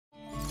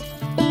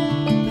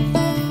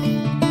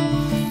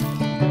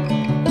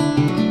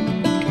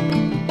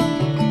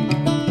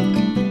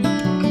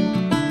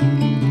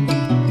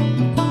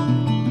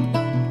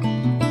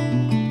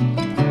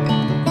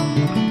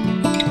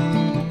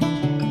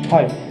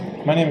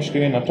My name is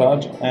Srihari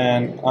Nataraj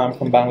and I'm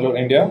from Bangalore,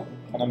 India,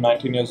 and I'm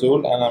 19 years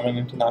old and I'm an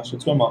international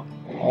swimmer.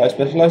 I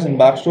specialize in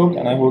backstroke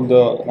and I hold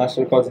the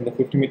national records in the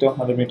 50 meter,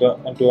 100 meter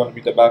and 200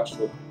 meter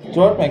backstroke.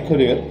 Throughout my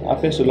career,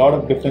 I faced a lot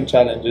of different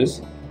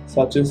challenges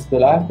such as the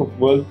lack of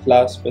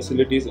world-class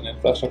facilities and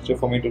infrastructure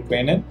for me to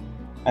train in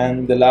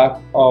and the lack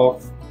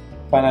of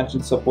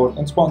financial support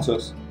and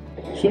sponsors.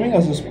 Swimming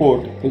as a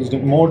sport is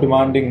more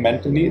demanding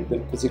mentally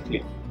than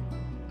physically,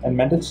 and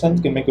mental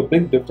strength can make a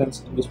big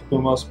difference in the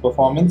swimmer's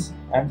performance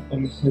and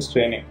in his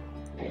training.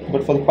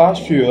 But for the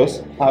past few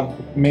years,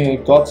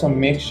 I've got some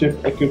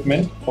makeshift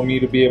equipment for me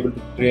to be able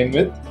to train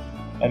with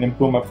and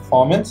improve my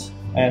performance,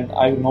 and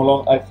I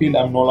feel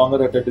I'm no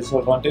longer at a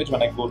disadvantage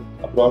when I go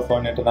abroad for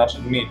an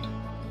international meet.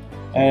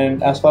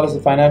 And as far as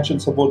the financial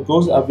support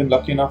goes, I've been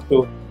lucky enough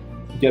to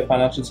get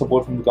financial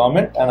support from the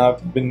government, and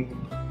I've been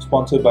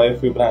sponsored by a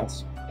few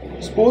brands.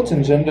 Sports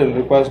in general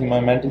requires my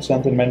mental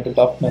strength and mental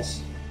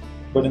toughness.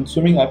 But in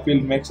swimming, I feel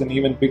it makes an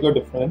even bigger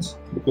difference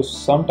because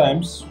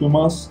sometimes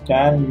swimmers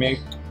can make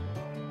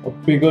a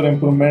bigger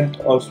improvement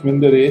or win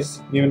the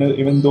race,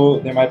 even though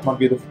they might not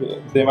be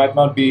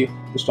the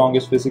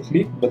strongest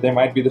physically, but they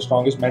might be the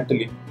strongest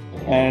mentally.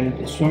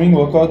 And swimming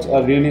workouts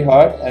are really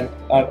hard, and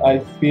I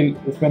feel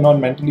if you're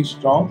not mentally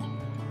strong,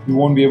 you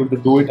won't be able to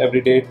do it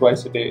every day,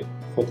 twice a day,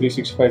 for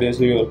 365 days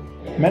a year.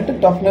 Mental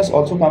toughness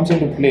also comes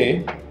into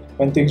play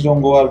when things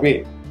don't go our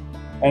way.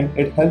 And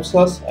it helps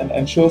us and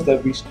ensures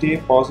that we stay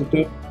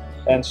positive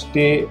and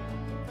stay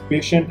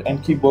patient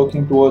and keep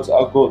working towards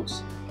our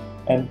goals,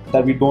 and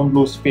that we don't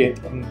lose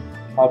faith in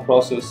our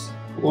process.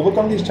 To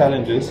overcome these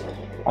challenges,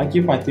 I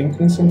keep my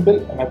thinking simple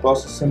and my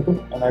process simple,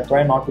 and I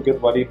try not to get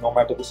worried no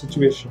matter the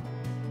situation.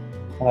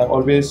 And I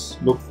always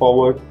look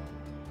forward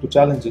to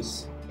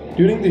challenges.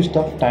 During these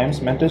tough times,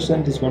 mental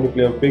strength is going to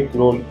play a big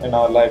role in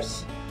our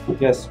lives.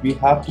 Yes, we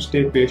have to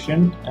stay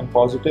patient and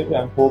positive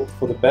and hope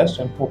for the best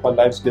and hope our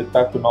lives get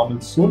back to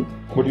normal soon.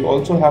 But you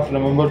also have to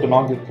remember to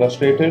not get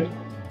frustrated,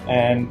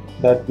 and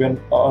that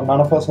when none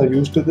of us are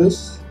used to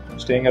this,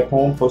 staying at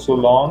home for so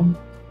long,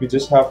 we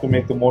just have to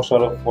make the most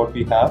out of what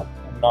we have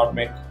and not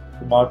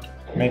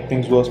make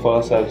things worse for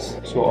ourselves.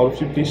 So all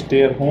of you, please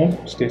stay at home,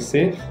 stay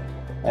safe,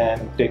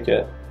 and take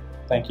care.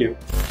 Thank you.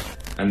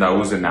 And that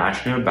was the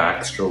national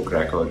backstroke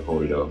record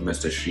holder,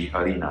 Mr.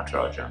 Srihari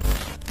Nataraj.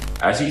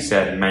 As he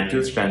said,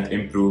 mental strength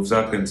improves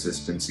our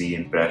consistency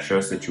in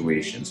pressure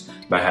situations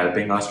by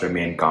helping us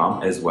remain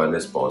calm as well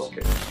as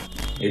positive.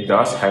 It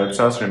thus helps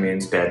us remain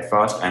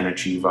steadfast and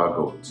achieve our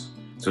goals.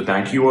 So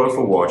thank you all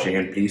for watching,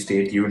 and please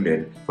stay tuned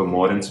in for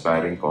more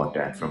inspiring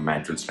content from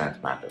Mental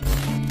Strength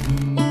Matters.